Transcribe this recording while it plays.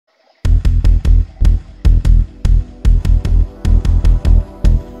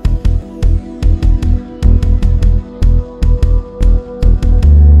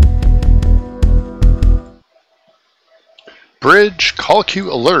Bridge Call Queue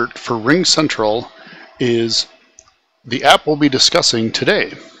Alert for RingCentral is the app we'll be discussing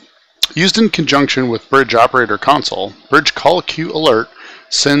today. Used in conjunction with Bridge Operator Console, Bridge Call Queue Alert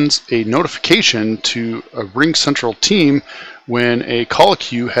sends a notification to a RingCentral team when a call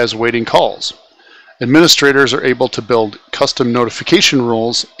queue has waiting calls. Administrators are able to build custom notification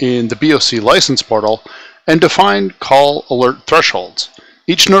rules in the BOC license portal and define call alert thresholds.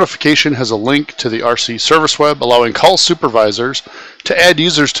 Each notification has a link to the RC service web, allowing call supervisors to add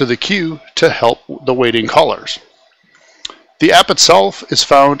users to the queue to help the waiting callers. The app itself is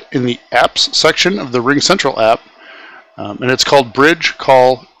found in the Apps section of the RingCentral app, and it's called Bridge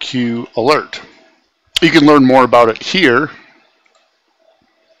Call Queue Alert. You can learn more about it here.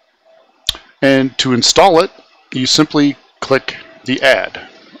 And to install it, you simply click the add.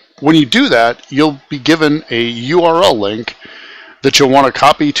 When you do that, you'll be given a URL link that you'll want to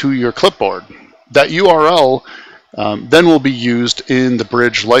copy to your clipboard. That URL then will be used in the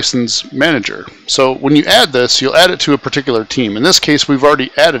Bridge License Manager. So when you add this, you'll add it to a particular team. In this case, we've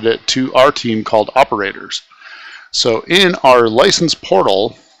already added it to our team called Operators. So in our license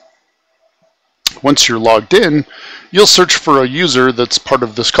portal, once you're logged in, you'll search for a user that's part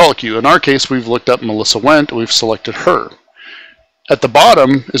of this call queue. In our case, we've looked up Melissa Wendt, we've selected her. At the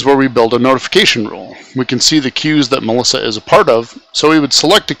bottom is where we build a notification rule. We can see the queues that Melissa is a part of, so we would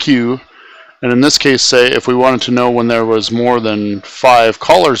select a queue, and in this case say if we wanted to know when there was more than 5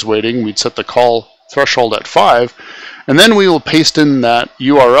 callers waiting, we'd set the call threshold at 5, and then we will paste in that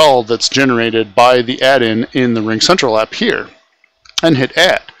URL that's generated by the add-in in the RingCentral app here, and hit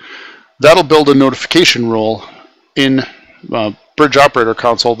add. That'll build a notification rule in Bridge Operator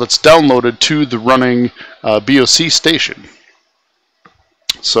Console that's downloaded to the running BOC station.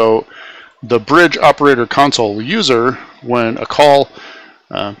 So the Bridge Operator Console user, when a call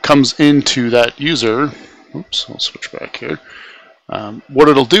comes into that user, oops, I'll switch back here. What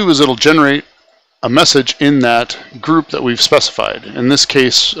it'll do is it'll generate a message in that group that we've specified. In this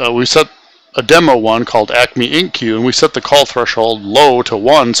case, we set a demo one called Acme Inc. queue, and we set the call threshold low to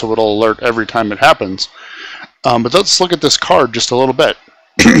 1, so it'll alert every time it happens. But let's look at this card just a little bit.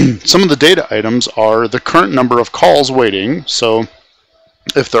 Some of the data items are the current number of calls waiting. So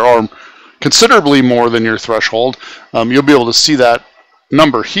if there are considerably more than your threshold, you'll be able to see that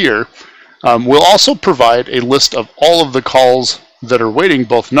number here. We'll also provide a list of all of the calls that are waiting,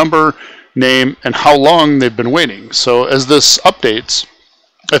 both number, name, and how long they've been waiting. So as this updates,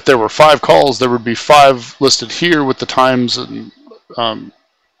 if there were 5 calls, there would be 5 listed here with the times and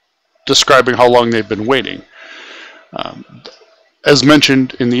describing how long they've been waiting. As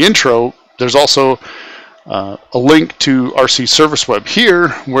mentioned in the intro, there's also a link to RC Service Web here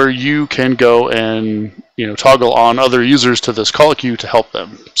where you can go and toggle on other users to this call queue to help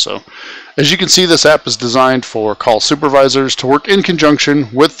them. So as you can see, this app is designed for call supervisors to work in conjunction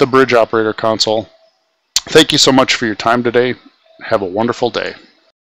with the Bridge Operator Console. Thank you so much for your time today. Have a wonderful day.